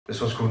This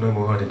one's called No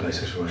More Hiding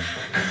Places, right?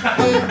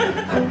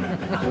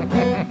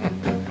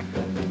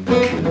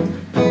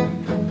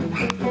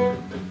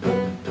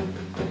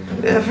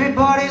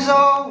 Everybody's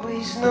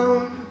always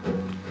known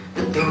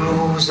that the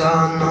rules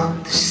are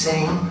not the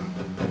same.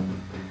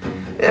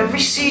 Every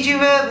seed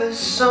you've ever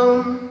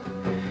sown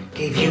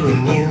gave you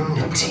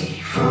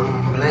immunity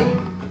from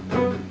blame.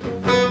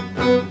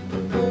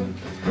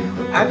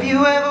 Have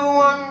you ever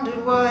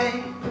wondered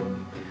why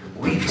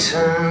we've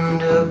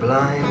turned a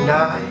blind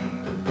eye?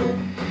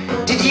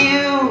 Did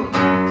you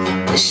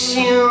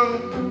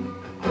assume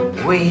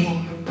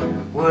we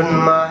wouldn't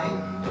mind?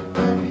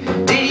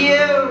 Did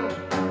you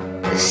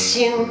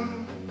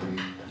assume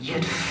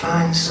you'd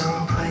find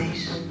some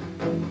place?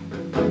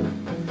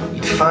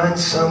 You'd find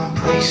some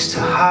place to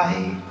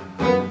hide?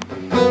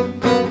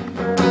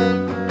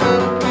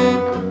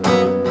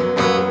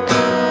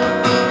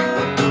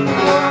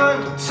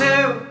 One,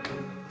 two,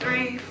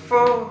 three,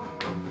 four,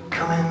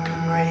 coming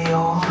ready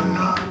or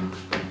not.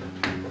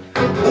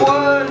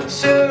 One,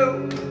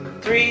 two,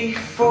 three,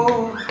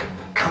 four,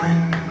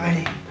 coming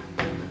ready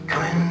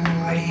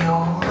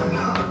or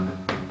not.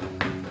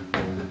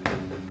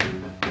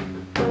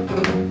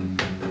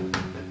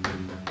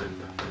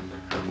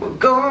 We're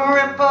gonna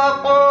rip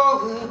up all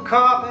the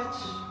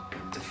carpets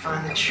to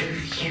find the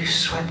truth you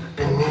swept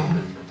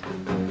beneath.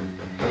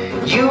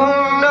 You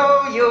won't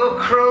know your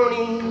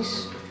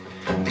cronies,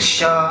 the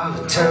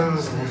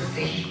charlatans, the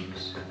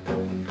thieves.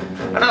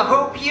 And I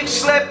hope you've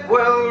slept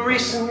well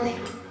recently,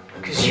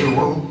 'cause you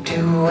won't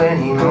do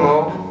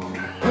anymore.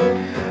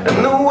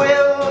 And the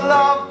will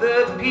of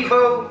the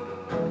people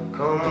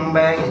come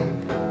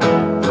banging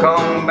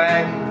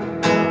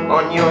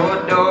on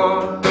your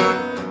door.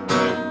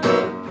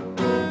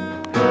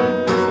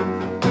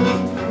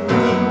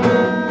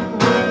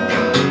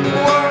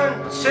 One,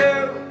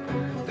 two,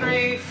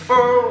 three,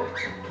 four,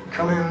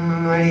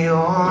 coming ready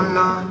or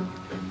not.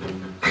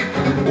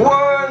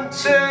 One,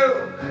 two,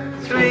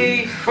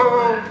 three,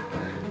 four,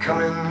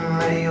 coming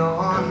ready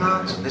or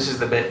not. This is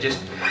the bit, just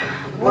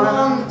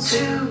 1,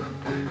 2,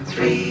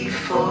 3,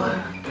 4,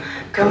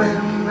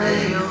 coming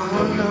ready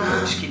or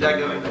not. Just keep that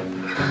going.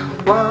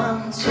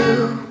 1,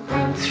 2,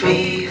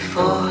 3,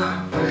 4,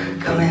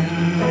 coming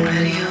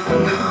ready or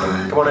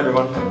not. Come on,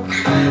 everyone.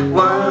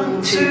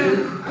 1,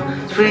 2,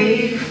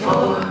 3,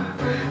 4,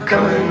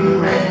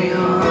 coming ready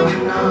or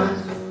not.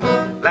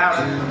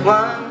 Louder.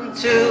 1,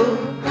 2,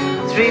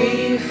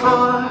 3,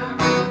 4,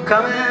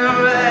 coming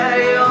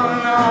ready or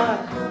not.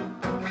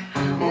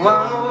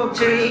 1,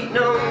 2,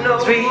 no,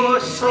 3,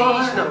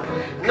 4, no,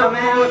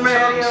 coming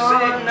ready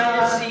or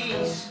not.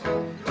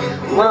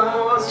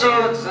 1,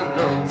 2,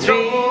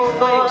 3,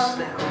 4,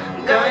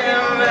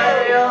 coming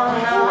ready or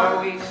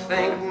not. We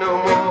think no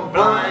more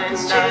blind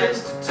eyes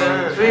to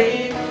turn.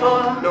 3,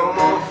 4, no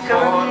more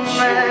fortunes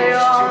to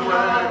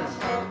earn.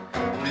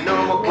 No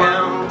more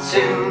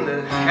counting the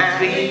cash.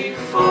 3,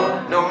 4,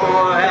 no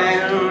more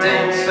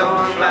accidents or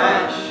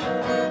flash.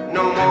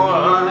 No more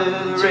under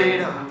the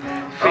radar,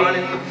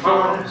 running the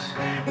farms,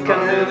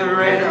 under the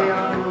radar,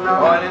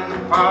 right in the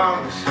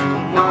palms.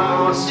 No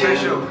more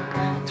special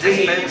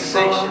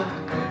dispensation,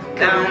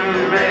 down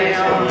the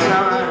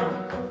radar,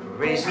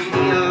 raising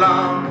the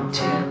alarm.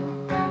 2,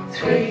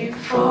 3,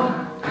 4,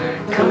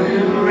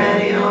 coming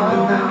ready or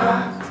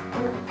not.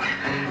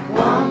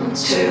 1,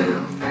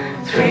 2,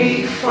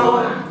 3,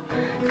 4,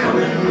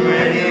 coming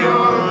ready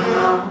or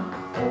not.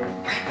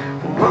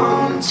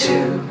 1,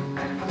 2,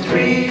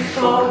 3,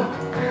 4,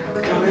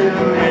 coming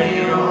ready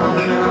or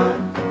not.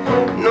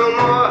 No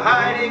more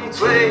hiding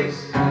place.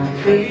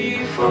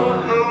 3, 4,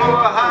 no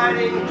more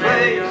hiding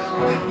place.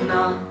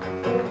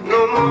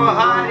 No more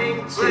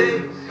hiding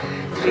place.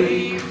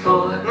 3,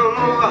 4, no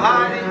more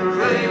hiding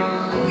place.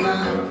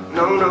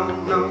 No, no,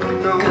 no,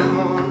 no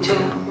more. 2,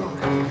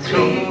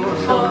 3,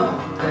 4,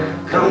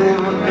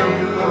 coming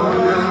ready or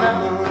not.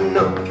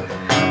 No,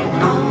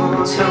 no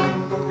more. 2,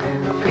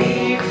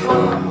 3,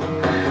 4,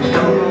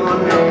 no more.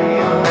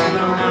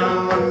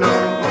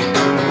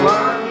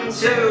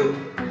 2,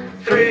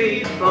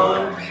 3,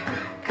 4,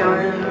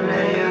 coming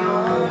ready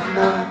or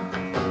not.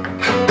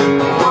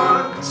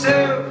 1,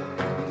 2,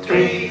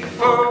 3,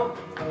 4,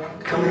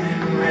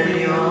 coming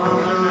ready or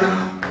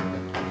not.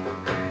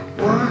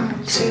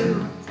 1,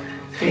 2,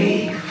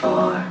 3,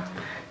 4,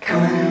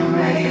 coming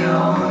ready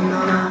or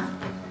not.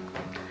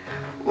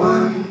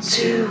 1,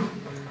 2,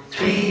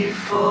 3,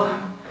 4,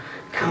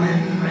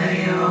 coming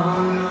ready or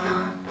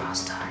not.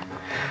 Last time.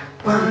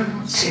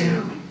 1,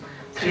 2,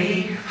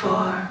 3,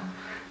 4.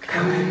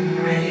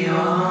 Coming ready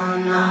or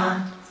not.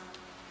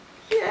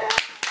 Yeah.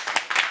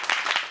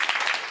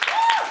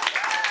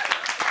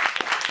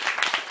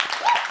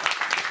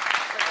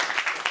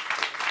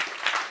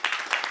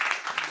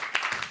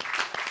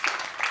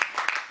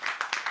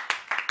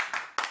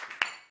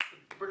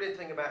 The brilliant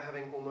thing about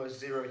having almost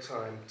zero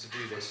time to do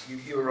this,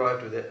 you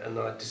arrived with it and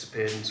I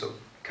disappeared and sort of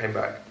came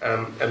back.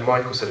 And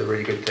Michael said a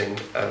really good thing,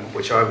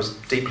 which I was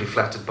deeply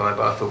flattered by,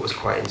 but I thought was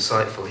quite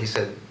insightful. He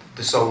said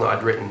the song that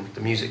I'd written,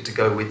 the music to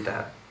go with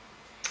that,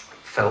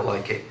 felt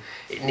like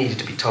it needed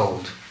to be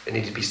told. It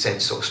needed to be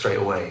said sort of straight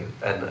away,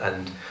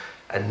 and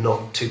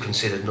not too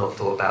considered, not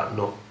thought about,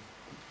 not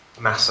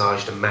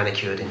massaged and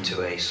manicured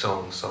into a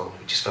song.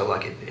 It just felt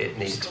like it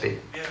needed to be.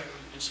 Yeah,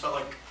 it just felt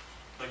like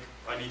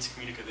I need to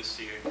communicate this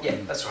to you. Yeah,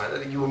 that's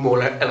right. You were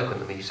more eloquent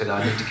than me. You said,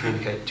 I need to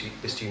communicate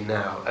this to you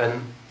now.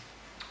 And,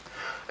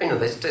 you know,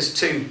 there's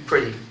two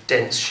pretty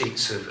dense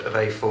sheets of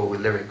A4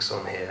 with lyrics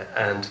on here,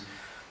 and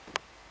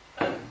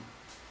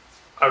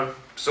I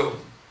sort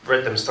of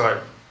read them,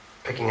 started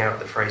picking out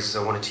the phrases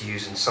I wanted to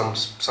use, and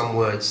some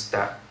words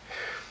that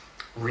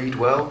read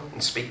well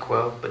and speak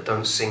well, but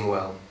don't sing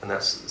well. And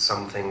that's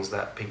some things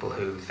that people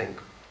who think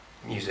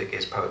music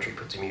is poetry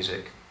put to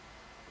music,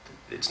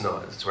 it's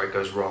not. That's where it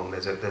goes wrong.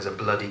 There's a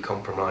bloody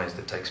compromise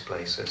that takes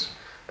place as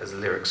the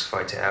lyrics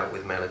fight it out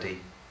with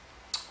melody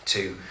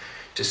to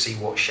see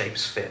what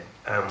shapes fit.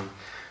 But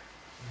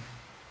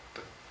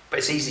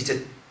it's easy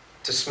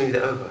to smooth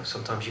it over.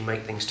 Sometimes you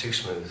make things too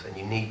smooth and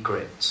you need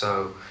grit.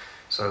 So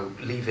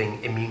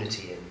leaving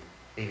immunity in,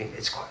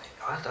 it's quite.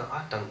 I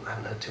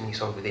haven't heard too many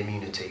songs with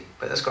immunity,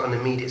 but that's got an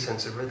immediate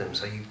sense of rhythm.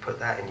 So you put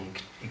that in,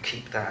 you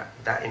keep that.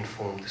 That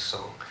informed the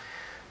song.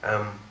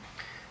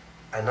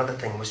 Another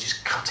thing was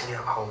just cutting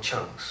out whole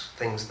chunks,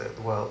 things that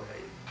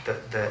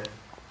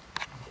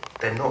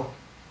they're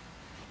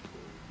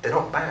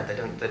not bad.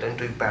 They don't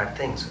do bad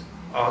things.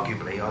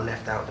 Arguably, I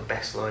left out the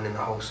best line in the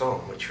whole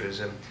song, which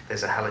was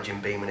 "There's a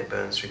halogen beam and it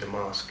burns through the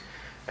mask,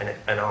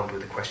 and armed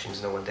with the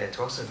questions no one dared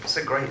to ask." It's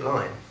a great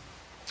line,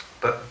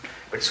 but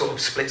it sort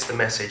of splits the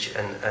message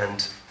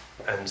and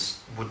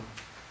would.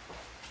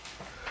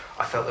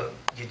 I felt that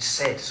you'd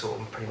said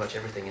sort of pretty much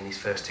everything in these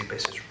first two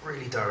bits. It was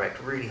really direct,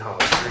 really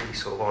hard, really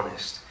sort of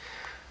honest.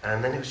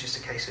 And then it was just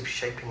a case of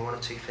shaping one or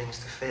two things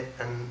to fit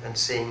and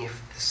seeing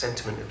if the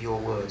sentiment of your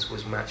words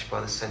was matched by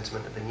the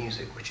sentiment of the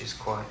music, which is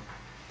quite,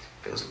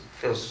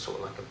 feels sort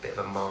of like a bit of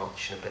a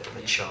march and a bit of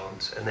a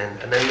chant. And then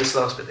this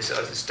last bit, I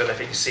just don't know if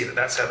you can see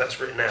that's how that's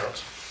written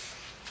out.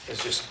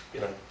 It's just, you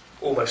know,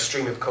 almost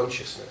stream of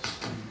consciousness.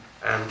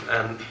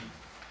 And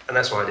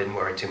that's why I didn't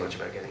worry too much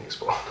about getting it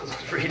spoiled as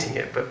I was reading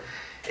it. But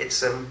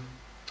it's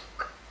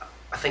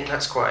I think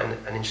that's quite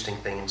an interesting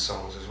thing in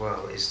songs as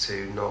well, is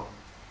to not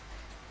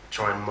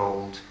try and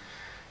mould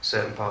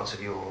certain parts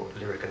of your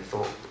lyric and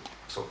thought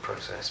sort of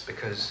process,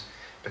 because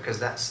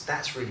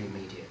that's really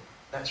immediate,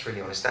 that's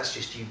really honest, that's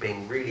just you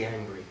being really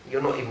angry.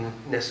 You're not even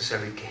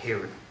necessarily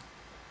coherent.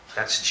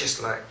 That's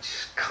just like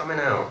just coming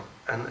out,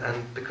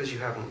 and because you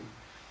haven't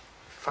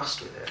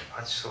fussed with it,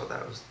 I just thought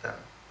that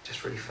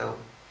just really felt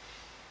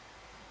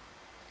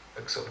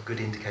a sort of good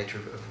indicator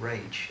of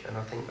rage. And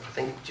I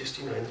think just,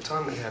 you know, in the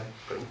time that you had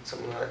putting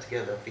something like that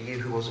together, for you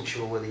who wasn't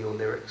sure whether your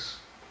lyrics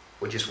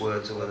were just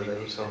words or whether they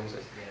were songs,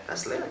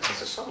 that's lyrics,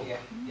 that's a song. Yeah.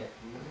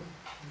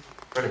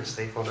 Brilliant,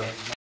 Steve, well done.